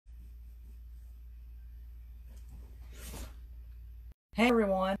Hey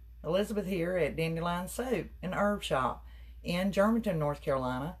everyone, Elizabeth here at Dandelion Soap and Herb Shop in Germanton, North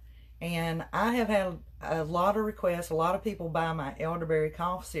Carolina. And I have had a lot of requests, a lot of people buy my Elderberry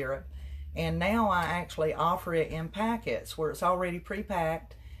Cough Syrup. And now I actually offer it in packets where it's already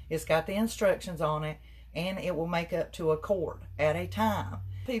pre-packed. It's got the instructions on it and it will make up to a quart at a time.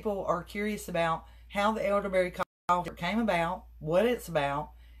 People are curious about how the Elderberry Cough Syrup came about, what it's about,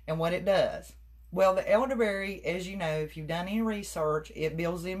 and what it does. Well, the elderberry, as you know, if you've done any research, it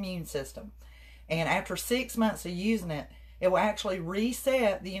builds the immune system. And after 6 months of using it, it will actually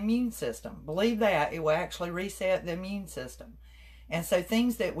reset the immune system. Believe that, it will actually reset the immune system. And so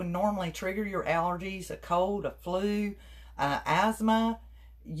things that would normally trigger your allergies, a cold, a flu, asthma,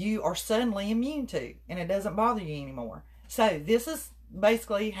 you are suddenly immune to, and it doesn't bother you anymore. So this is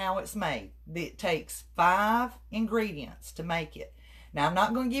basically how it's made. It takes 5 ingredients to make it. Now, I'm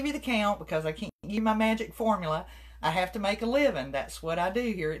not going to give you the count because I can't give you my magic formula. I have to make a living. That's what I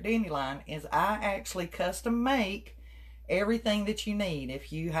do here at Dandelion, is I actually custom make everything that you need.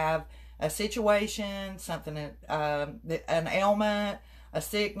 If you have a situation, something, an ailment, a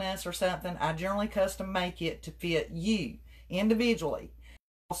sickness or something, I generally custom make it to fit you individually.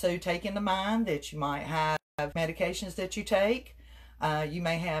 Also take into mind that you might have medications that you take. You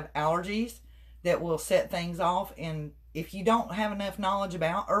may have allergies that will set things off, and if you don't have enough knowledge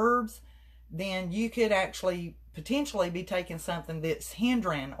about herbs, then you could actually potentially be taking something that's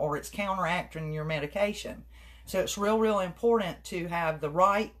hindering or it's counteracting your medication. So it's real important to have the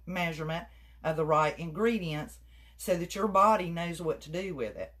right measurement of the right ingredients so that your body knows what to do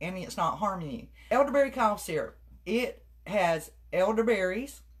with it and it's not harming you. Elderberry cough syrup, it has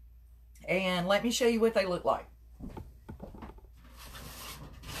elderberries, and let me show you what they look like.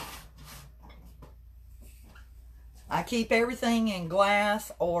 I keep everything in glass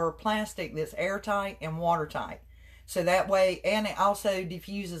or plastic that's airtight and watertight. So that way, and it also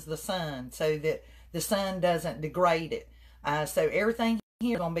diffuses the sun so that the sun doesn't degrade it. So everything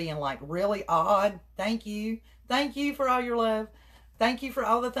here is going to be in like really odd. Thank you. Thank you for all your love. Thank you for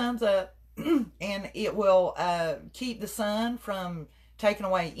all the thumbs up. And it will keep the sun from taking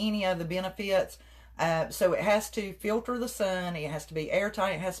away any of the benefits. So it has to filter the sun. It has to be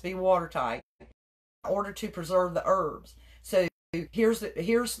airtight. It has to be watertight in order to preserve the herbs. So here's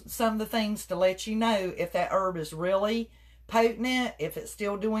some of the things to let you know if that herb is really potent, if it's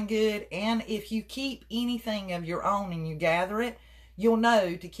still doing good, and if you keep anything of your own and you gather it, you'll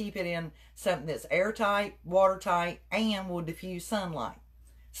know to keep it in something that's airtight, watertight, and will diffuse sunlight.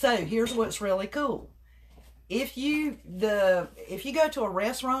 So here's what's really cool. If you go to a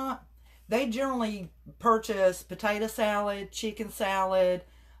restaurant, they generally purchase potato salad, chicken salad,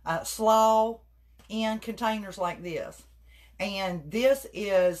 slaw, in containers like this. And this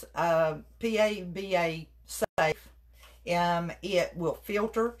is PABA safe. It will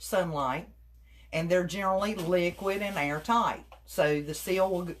filter sunlight, and they're generally liquid and airtight. So the seal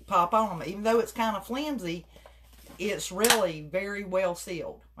will pop on them. Even though it's kind of flimsy, it's really very well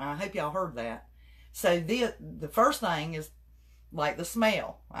sealed. I hope y'all heard that. So the first thing is like the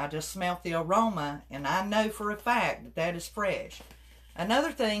smell. I just smelt the aroma, and I know for a fact that that is fresh.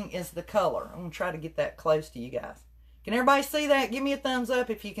 Another thing is the color. I'm going to try to get that close to you guys. Can everybody see that? Give me a thumbs up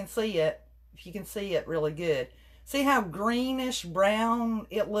if you can see it. If you can see it really good. See how greenish brown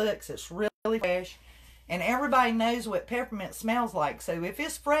it looks? It's really fresh. And everybody knows what peppermint smells like. So if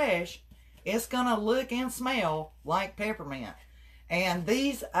it's fresh, it's going to look and smell like peppermint. And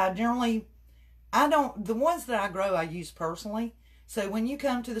these the ones that I grow, I use personally. So when you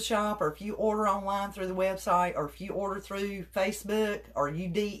come to the shop, or if you order online through the website, or if you order through Facebook, or you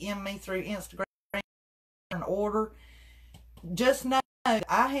DM me through Instagram and order, just know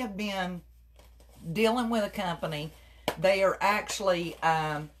I have been dealing with a company. They are actually,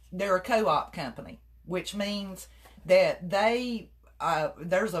 they're a co-op company, which means that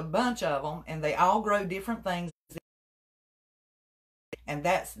there's a bunch of them, and they all grow different things. And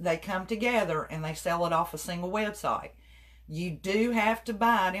they come together and they sell it off a single website. You do have to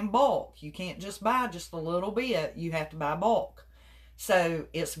buy it in bulk. You can't just buy just a little bit. You have to buy bulk. So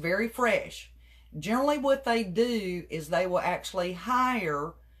it's very fresh. Generally what they do is they will actually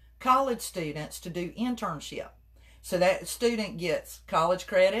hire college students to do internship. So that student gets college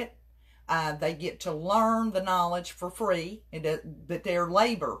credit. They get to learn the knowledge for free, but they're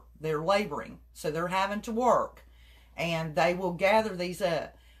laboring. So they're having to work. And they will gather these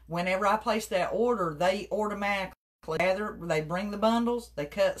up. Whenever I place that order, they automatically gather, they bring the bundles, they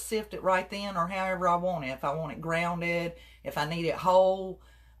sift it right then, or however I want it. If I want it grounded, if I need it whole,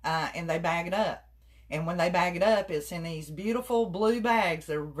 and they bag it up. And when they bag it up, it's in these beautiful blue bags.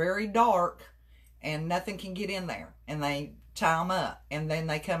 They're very dark, and nothing can get in there. And they tie them up, and then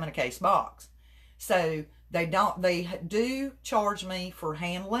they come in a case box. So they do charge me for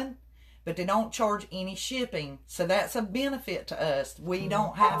handling, but they don't charge any shipping. So that's a benefit to us. We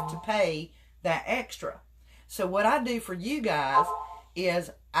don't have to pay that extra. So what I do for you guys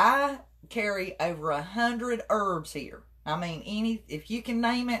is I carry over 100 herbs here. I mean, if you can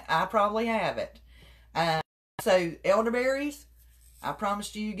name it, I probably have it. So elderberries, I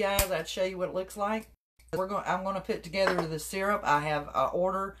promised you guys I'd show you what it looks like. I'm going to put together the syrup. I have an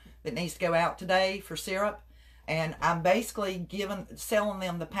order that needs to go out today for syrup, and I'm basically selling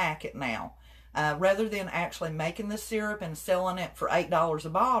them the packet now. Rather than actually making the syrup and selling it for $8 a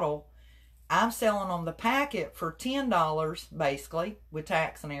bottle, I'm selling them the packet for $10 basically, with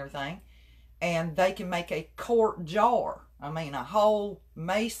tax and everything, and they can make a quart jar. I mean, a whole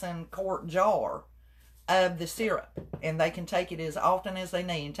mason quart jar of the syrup, and they can take it as often as they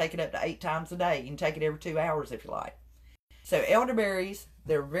need and take it up to 8 times a day. You can take it every 2 hours if you like. So elderberries,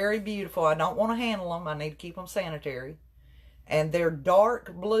 they're very beautiful. I don't want to handle them. I need to keep them sanitary. And they're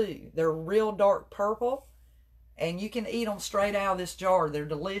dark blue. They're real dark purple, and you can eat them straight out of this jar. They're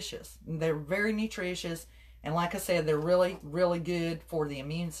delicious. They're very nutritious, and like I said, they're really, really good for the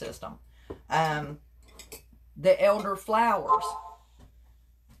immune system. The Elderflowers,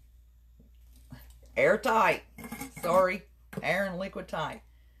 airtight. Sorry, air and liquid tight.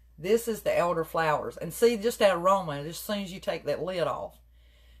 This is the Elderflowers. And see, just that aroma, as soon as you take that lid off.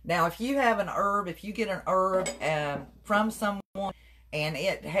 Now, if you have an herb, if you get an herb from someone and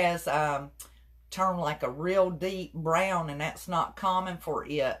it has turned like a real deep brown, and that's not common for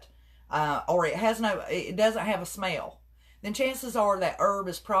it, or it doesn't have a smell, then chances are that herb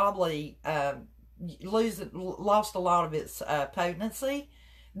is probably lost a lot of its potency.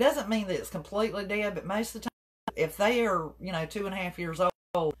 Doesn't mean that it's completely dead, but most of the time, if they are, 2.5 years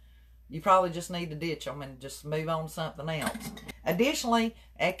old, you probably just need to ditch them and just move on to something else. Additionally,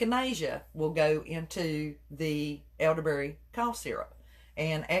 Echinacea will go into the Elderberry Cough Syrup.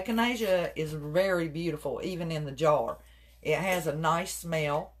 And Echinacea is very beautiful, even in the jar. It has a nice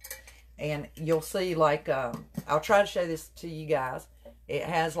smell. And you'll see, like, I'll try to show this to you guys. It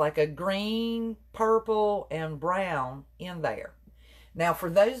has like a green, purple, and brown in there. Now, for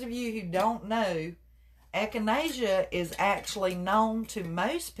those of you who don't know, Echinacea is actually known to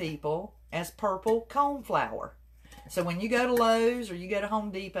most people as purple coneflower. So when you go to Lowe's or you go to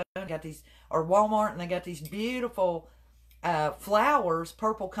Home Depot and got these, or Walmart, and they got these beautiful flowers,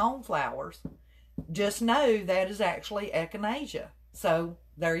 purple coneflowers, just know that is actually Echinacea. So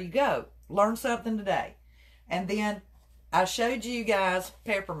there you go. Learn something today. And then I showed you guys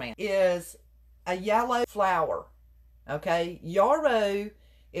peppermint is a yellow flower. Okay, Yarrow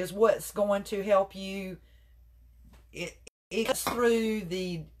is what's going to help you. It gets through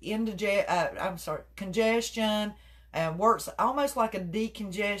the congestion, and works almost like a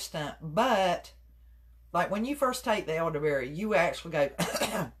decongestant. But like when you first take the elderberry, you actually go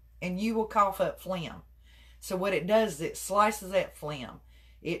and you will cough up phlegm. So what it does is it slices that phlegm.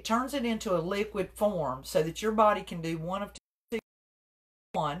 It turns it into a liquid form so that your body can do one of two.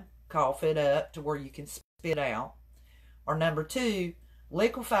 One, cough it up to where you can spit out. Or number two,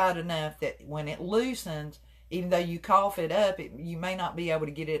 liquefied enough that when it loosens, even though you cough it up, you may not be able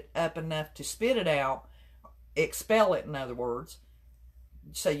to get it up enough to spit it out, expel it in other words,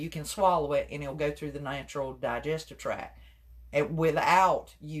 so you can swallow it and it'll go through the natural digestive tract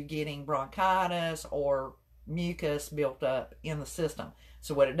without you getting bronchitis or mucus built up in the system.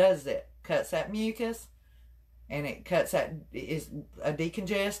 So what it does is it cuts that mucus, and it cuts that, is a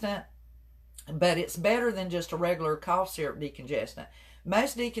decongestant. But it's better than just a regular cough syrup decongestant.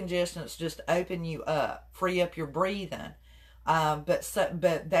 Most decongestants just open you up, free up your breathing. But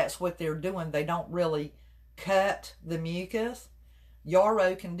that's what they're doing. They don't really cut the mucus.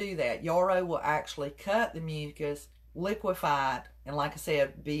 Yarrow can do that. Yarrow will actually cut the mucus, liquefy it, and like I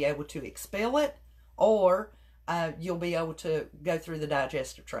said, be able to expel it, or you'll be able to go through the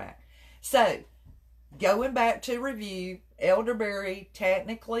digestive tract. So, going back to review, elderberry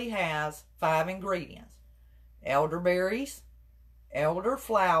technically has 5 ingredients. Elderberries,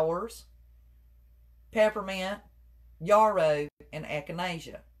 elderflowers, peppermint, yarrow, and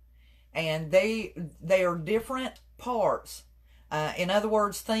echinacea. And they are different parts. In other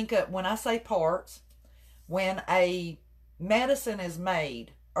words, think of, when I say parts, when a medicine is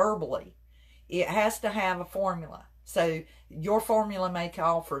made herbally, it has to have a formula. So your formula may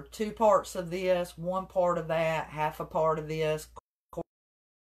call for 2 parts of this, 1 part of that, half a part of this,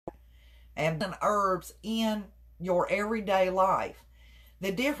 and herbs in your everyday life.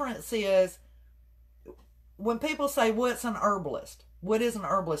 The difference is, when people say, what's an herbalist? what is an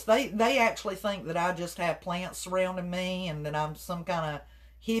herbalist? They actually think that I just have plants surrounding me and that I'm some kind of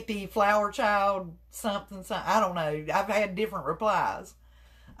hippie flower child, something. I don't know. I've had different replies.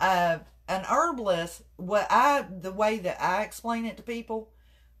 An herbalist, the way that I explain it to people,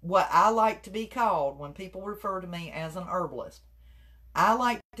 what I like to be called when people refer to me as an herbalist, I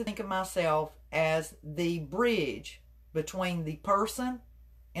like to think of myself as the bridge between the person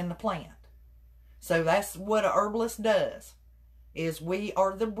and the plant. So that's what a herbalist does, is we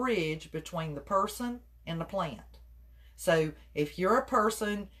are the bridge between the person and the plant. So if you're a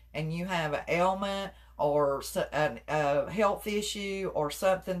person and you have an ailment or a health issue or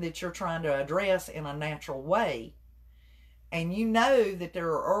something that you're trying to address in a natural way, and you know that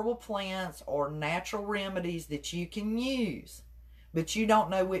there are herbal plants or natural remedies that you can use, but you don't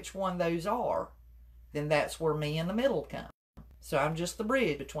know which one those are, then that's where me in the middle come. So I'm just the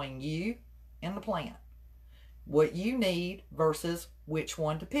bridge between you and the plant. What you need versus which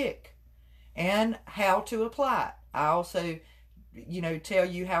one to pick and how to apply it. I also, tell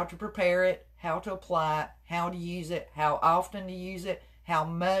you how to prepare it, how to apply it, how to use it, how often to use it, how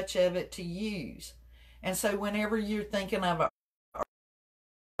much of it to use. And so whenever you're thinking of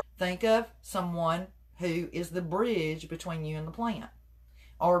think of someone who is the bridge between you and the plant,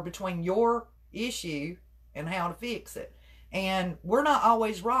 or between your issue and how to fix it. And we're not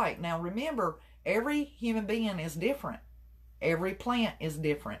always right. Now remember, every human being is different. Every plant is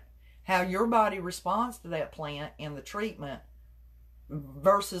different. How your body responds to that plant in the treatment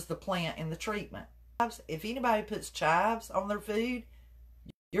versus the plant in the treatment. If anybody puts chives on their food,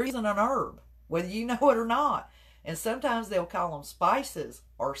 you're using an herb, whether you know it or not. And sometimes they'll call them spices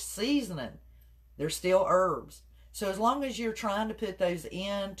or seasoning. They're still herbs. So as long as you're trying to put those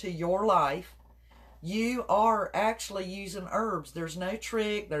into your life, you are actually using herbs. There's no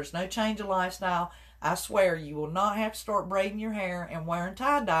trick. There's no change of lifestyle. I swear you will not have to start braiding your hair and wearing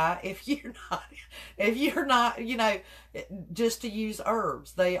tie-dye if you're not, just to use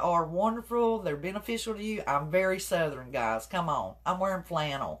herbs. They are wonderful. They're beneficial to you. I'm very Southern, guys. Come on. I'm wearing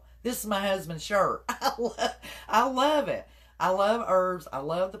flannel. This is my husband's shirt. I love it. I love herbs. I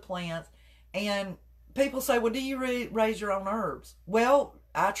love the plants. And people say, well, do you raise your own herbs? Well,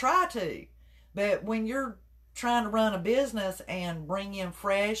 I try to. But when you're trying to run a business and bring in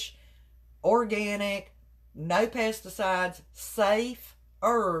fresh, organic, no pesticides, safe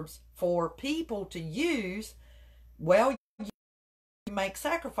herbs for people to use, well, you make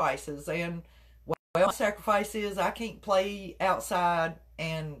sacrifices. And well, my sacrifice is I can't play outside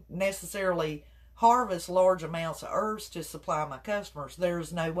and necessarily harvest large amounts of herbs to supply my customers.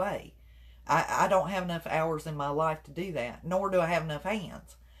 There's no way. I don't have enough hours in my life to do that, nor do I have enough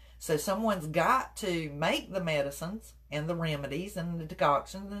hands. So someone's got to make the medicines and the remedies and the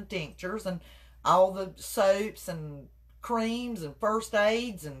decoctions and the tinctures and all the soaps and creams and first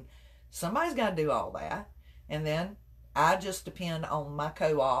aids, and somebody's got to do all that. And then I just depend on my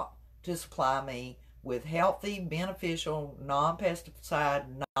co-op to supply me with healthy, beneficial, non-pesticide,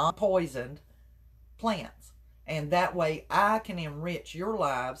 non-poisoned plants. And that way I can enrich your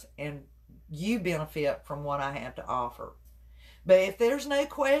lives and you benefit from what I have to offer. But if there's no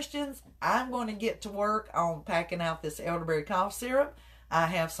questions, I'm going to get to work on packing out this elderberry cough syrup. I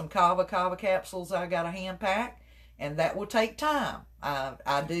have some kava capsules I got to hand pack, and that will take time.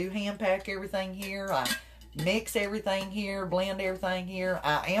 I do hand pack everything here. I mix everything here, blend everything here.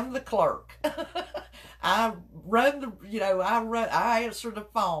 I am the clerk. I run I answer the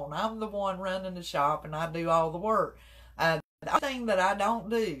phone. I'm the one running the shop, and I do all the work. The thing that I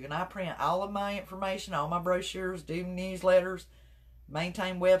don't do, and I print all of my information, all my brochures, do newsletters,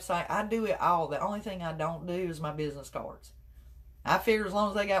 maintain website. I do it all. The only thing I don't do is my business cards. I figure as long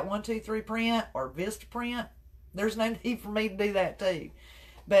as they got 1, 2, 3 print or Vista print, there's no need for me to do that too.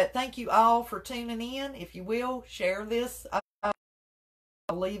 But thank you all for tuning in. If you will, share this. I'll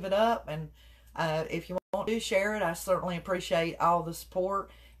leave it up. And if you want to share it, I certainly appreciate all the support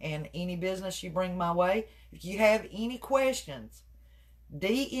and any business you bring my way. If you have any questions,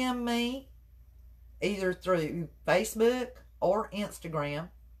 DM me either through Facebook or Instagram,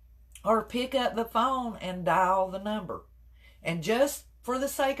 or pick up the phone and dial the number. And just for the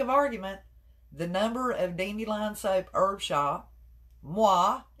sake of argument, the number of Dandelion Soap Herb Shop,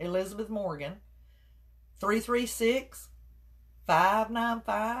 moi, Elizabeth Morgan,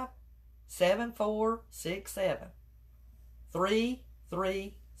 336-595-7467.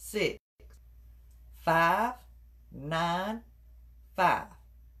 336-595-7467.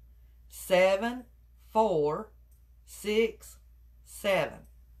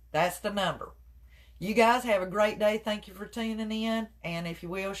 That's the number. You guys have a great day. Thank you for tuning in. And if you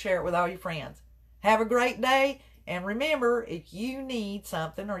will, share it with all your friends. Have a great day. And remember, if you need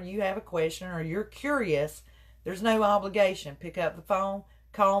something or you have a question or you're curious, there's no obligation. Pick up the phone,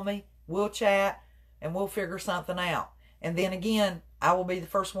 call me, we'll chat, and we'll figure something out. And then again, I will be the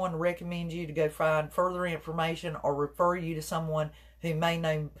first one to recommend you to go find further information or refer you to someone who may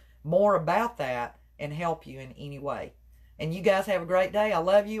know more about that and help you in any way. And you guys have a great day. I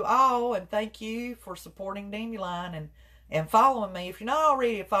love you all, and thank you for supporting Dandelion and following me. If you're not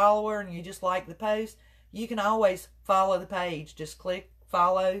already a follower and you just like the post, you can always follow the page. Just click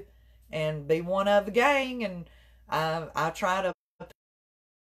follow and be one of the gang. And I try to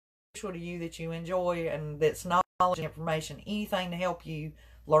to you that you enjoy and that's knowledge, information, anything to help you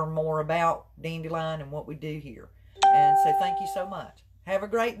learn more about Dandelion and what we do here. And so thank you so much. Have a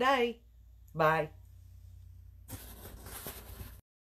great day. Bye.